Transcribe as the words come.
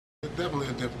definitely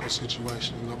a difficult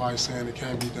situation. Nobody's saying it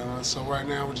can't be done. So right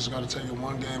now, we just got to take it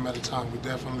one game at a time. We're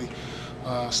definitely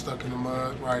stuck in the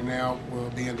mud right now. We're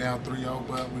being down 3-0,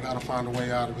 but we got to find a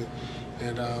way out of it.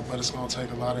 And but it's going to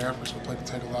take a lot of effort. It's going to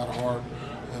take a lot of heart,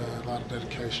 a lot of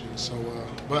dedication. So,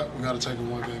 but we got to take it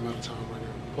one game at a time right now.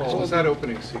 Paul, was that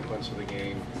opening sequence of the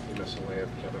game? You miss a layup,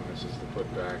 Kevin misses the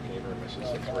putback, Aver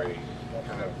misses the three.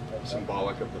 Kind of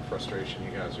symbolic of the frustration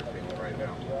you guys are feeling right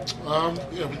now.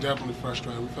 Yeah, we're definitely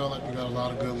frustrated. We felt like we got a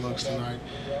lot of good looks tonight.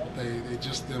 They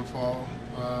just didn't fall.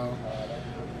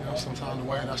 You know, sometimes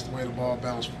that's the way the ball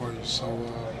bounced for you. So,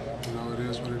 you know, it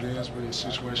is what it is. We're in the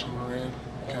situation we're in.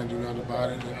 Can't do nothing about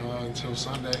it until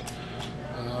Sunday.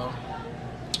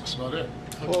 That's about it.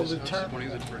 How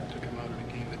disappointing is it for it to come out in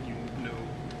a game that you know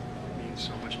means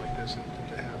so much like this and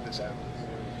to have this happen?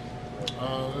 It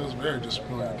was very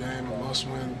disappointing game, a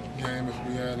must-win game if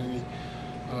we had any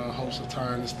hopes of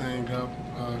tying this thing up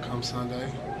come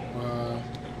Sunday.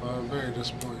 Very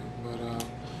disappointing, but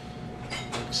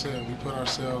like I said, we put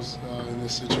ourselves in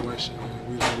this situation,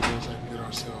 and we don't even get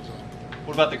ourselves out.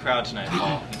 What about the crowd tonight,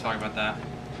 Paul? Can you talk about that?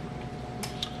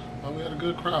 We had a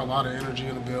good crowd, a lot of energy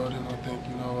in the building. I think,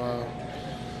 you know,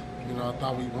 I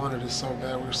thought we wanted it so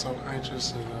bad. We were so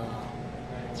anxious, and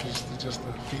just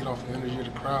to feed off the energy of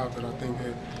the crowd. But I think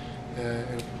it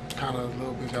kind of a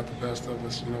little bit got the best of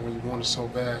us. You know, when you want it so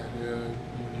bad, you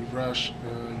rush,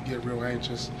 you get real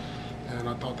anxious. And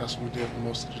I thought that's what we did for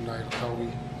most of the night. I thought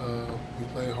we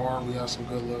played hard. We had some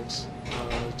good looks.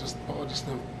 Just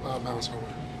didn't bounce our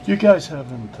way. You guys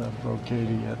haven't broke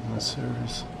 80 yet in this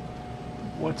series.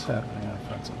 What's happening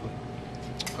offensively?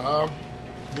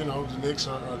 You know, the Knicks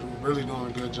are really doing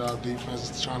a good job defense.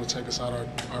 It's trying to take us out our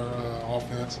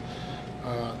offense.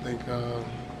 I think our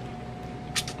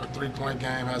three-point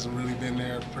game hasn't really been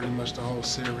there pretty much the whole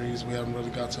series. We haven't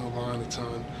really got to the line a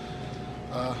ton.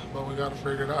 But we got to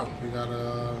figure it out. We got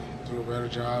to do a better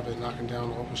job at knocking down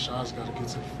the open shots. Got to get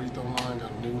to the free throw line. Got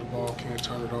to move the ball. Can't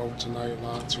turn it over tonight. A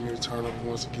lot too many turnovers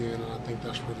once again. And I think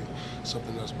that's really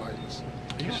something that's biting us.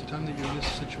 Are you stunned that you're in this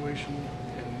situation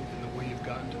and the way you've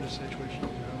gotten to this situation? You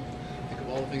know, I think of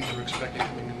all the things you were expecting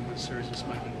coming into this series, this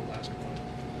might have been the last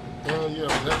one. Yeah,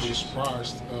 I'm definitely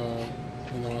surprised.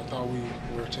 You know, I thought we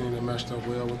were a team that matched up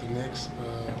well with the Knicks.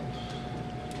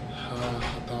 I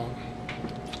thought,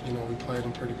 you know, we played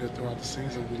them pretty good throughout the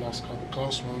season. We lost a couple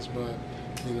close ones, but,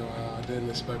 you know, I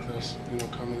didn't expect us, you know,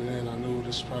 coming in. I knew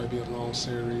this would probably be a long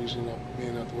series, you know,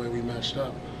 being at the way we matched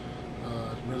up.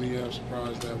 Really am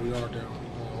surprised that we are down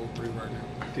 0-3 right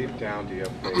now. Deep down, do you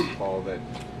have faith, Paul, that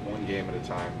one game at a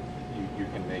time you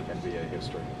can make NBA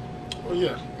history? Well,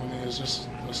 yeah. I mean,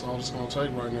 that's all it's going to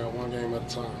take right now, one game at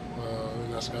a time.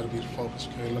 And that's got to be the focus.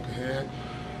 We can't look ahead.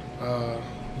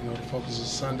 You know, the focus is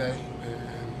Sunday,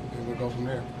 and we'll go from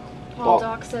there. Paul,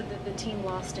 Doc said that the team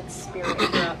lost its spirit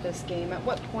throughout this game. At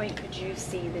what point could you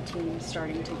see the team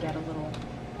starting to get a little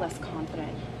less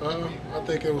confident? I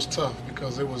think it was tough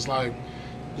because it was like,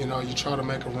 you know, you try to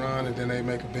make a run and then they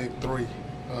make a big three.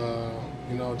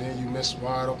 You know, then you miss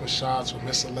wide open shots or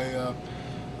miss a layup.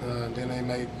 Then they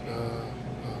make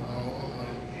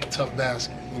a tough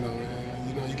basket. You know,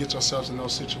 you get yourselves in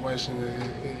those situations,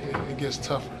 it gets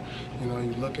tougher. You know,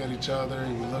 you look at each other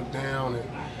and you look down, and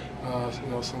you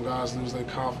know, some guys lose their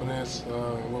confidence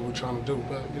in what we're trying to do.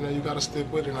 But you know, you got to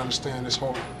stick with it and understand it's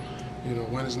hard. You know,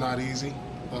 win is not easy.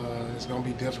 It's going to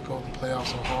be difficult. The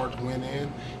playoffs are hard to win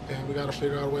in, and we got to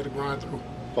figure out a way to grind through.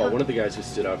 Paul, one of the guys who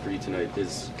stood out for you tonight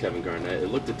is Kevin Garnett. It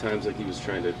looked at times like he was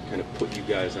trying to kind of put you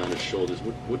guys on his shoulders.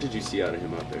 What did you see out of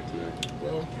him out there tonight?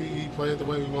 Well, he played the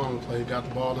way we wanted him to play. He got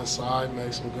the ball inside,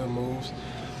 made some good moves.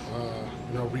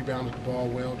 You know, rebounded the ball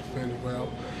well, defended well.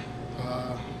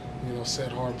 You know,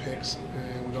 set hard picks,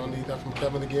 and we're gonna need that from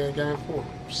Kevin again, game 4.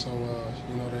 So,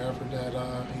 you know, the effort that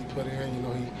he put in. You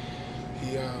know,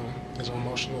 he is an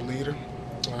emotional leader.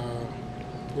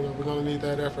 You know, we're going to need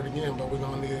that effort again, but we're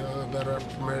going to need a better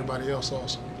effort from everybody else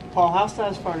also. Paul, how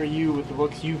satisfied are you with the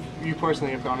looks you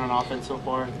personally have gone on offense so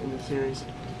far in the series?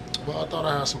 Well, I thought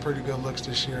I had some pretty good looks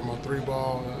this year. My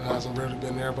 3-ball hasn't really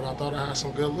been there, but I thought I had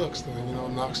some good looks. You know,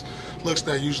 looks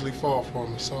that usually fall for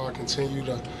me. So I continue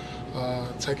to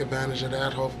take advantage of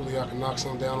that. Hopefully I can knock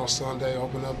some down on Sunday,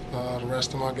 open up the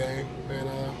rest of my game,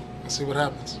 and see what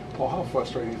happens. Paul, how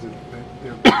frustrating is it that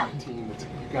they're a team that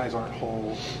you guys aren't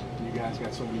whole, and you guys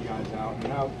got so many guys out, and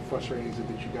how frustrating is it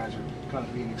that you guys are kind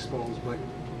of being exposed, but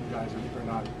you guys are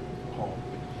not whole?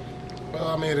 Well,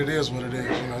 I mean, it is what it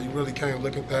is. You know, you really can't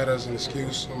look at that as an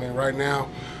excuse. I mean, right now,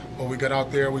 when we get out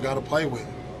there, we got to play with.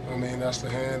 I mean, that's the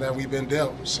hand that we've been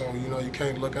dealt. So, you know, you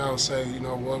can't look out and say, you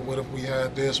know, what if we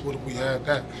had this, what if we had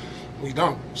that? We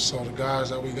don't. So the guys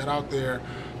that we got out there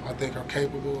I think are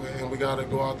capable, and we got to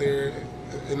go out there,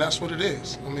 and that's what it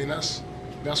is. I mean, that's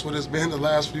what it's been the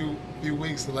last few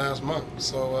weeks, the last month.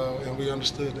 So, and we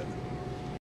understood that.